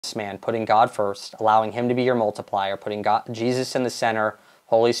man, putting God first, allowing him to be your multiplier, putting Jesus in the center,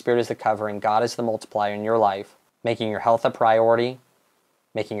 Holy Spirit is the covering, God is the multiplier in your life, making your health a priority,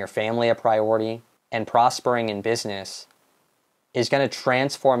 making your family a priority, and prospering in business is going to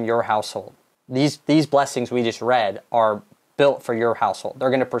transform your household. These blessings we just read are built for your household. They're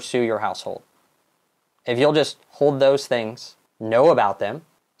going to pursue your household. If you'll just hold those things, know about them,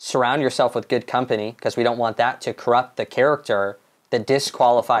 surround yourself with good company, because we don't want that to corrupt the character that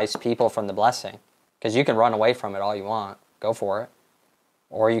disqualifies people from the blessing. Because you can run away from it all you want. Go for it.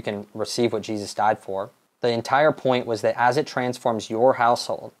 Or you can receive what Jesus died for. The entire point was that as it transforms your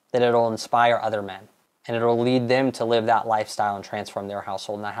household, that it'll inspire other men. And it'll lead them to live that lifestyle and transform their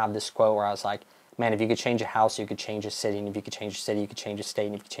household. And I have this quote where I was like, man, if you could change a house, you could change a city. And if you could change a city, you could change a state.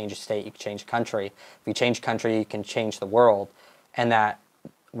 And if you could change a state, you could change a country. If you change a country, you can change the world. And that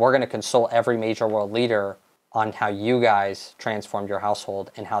we're going to consult every major world leader on how you guys transformed your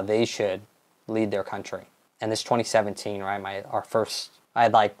household and how they should lead their country. And this 2017, right, I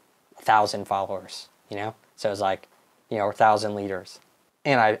had like 1,000 followers, you know? So it was like, 1,000 leaders.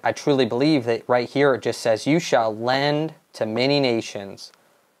 And I truly believe that right here it just says, you shall lend to many nations,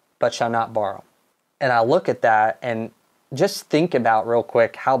 but shall not borrow. And I look at that and just think about real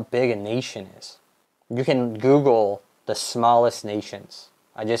quick how big a nation is. You can Google the smallest nations.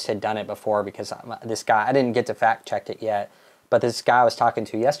 I just had done it before because this guy, I didn't get to fact check it yet, but this guy I was talking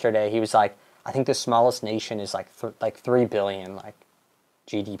to yesterday, he was like, I think the smallest nation is like 3 billion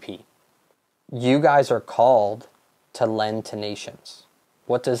GDP. You guys are called to lend to nations.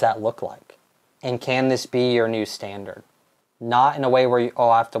 What does that look like? And can this be your new standard? Not in a way where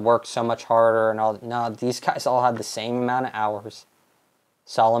I have to work so much harder and all. No, these guys all had the same amount of hours.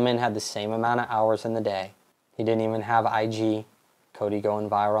 Solomon had the same amount of hours in the day. He didn't even have IG, Cody going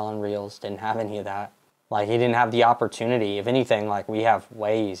viral on Reels, didn't have any of that. He didn't have the opportunity. If anything, we have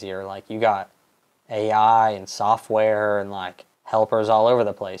way easier. You got AI and software and helpers all over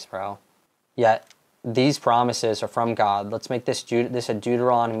the place, bro. Yet, these promises are from God. Let's make this a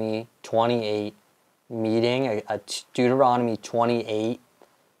Deuteronomy 28 meeting, a Deuteronomy 28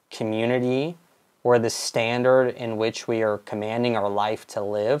 community where the standard in which we are commanding our life to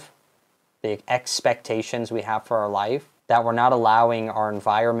live, the expectations we have for our life, that we're not allowing our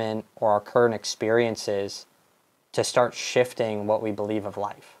environment or our current experiences to start shifting what we believe of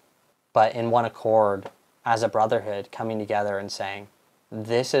life. But in one accord, as a brotherhood, coming together and saying,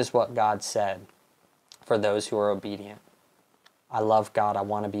 this is what God said for those who are obedient. I love God. I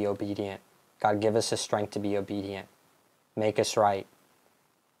want to be obedient. God, give us the strength to be obedient. Make us right.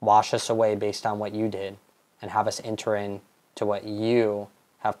 Wash us away based on what you did and have us enter into what you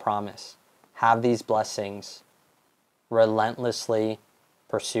have promised. Have these blessings relentlessly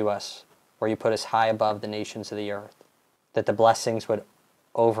pursue us, where you put us high above the nations of the earth, that the blessings would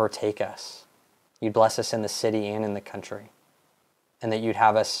overtake us. You'd bless us in the city and in the country, and that you'd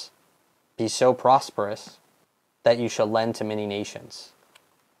have us be so prosperous that you shall lend to many nations.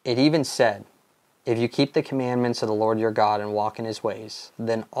 It even said, if you keep the commandments of the Lord your God and walk in his ways,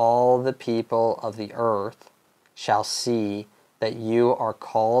 then all the people of the earth shall see that you are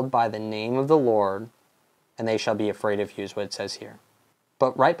called by the name of the Lord, and they shall be afraid of you, is what it says here.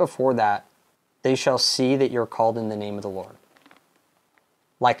 But right before that, they shall see that you're called in the name of the Lord.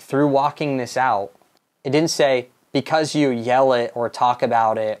 Through walking this out, it didn't say because you yell it or talk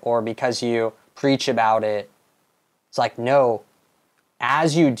about it or because you preach about it. It's no,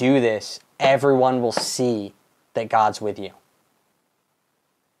 as you do this, everyone will see that God's with you.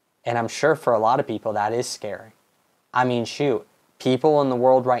 And I'm sure for a lot of people that is scary. Shoot, people in the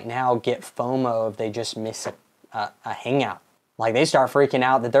world right now get FOMO if they just miss a hangout. They start freaking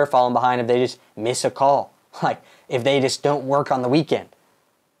out that they're falling behind if they just miss a call. If they just don't work on the weekend.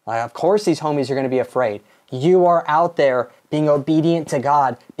 Of course these homies are going to be afraid. You are out there being obedient to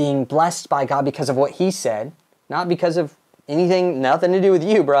God, being blessed by God because of what he said, not because of anything, nothing to do with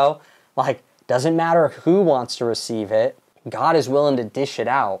you, bro. Doesn't matter who wants to receive it. God is willing to dish it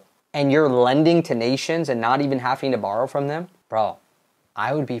out. And you're lending to nations and not even having to borrow from them. Bro,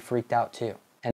 I would be freaked out too.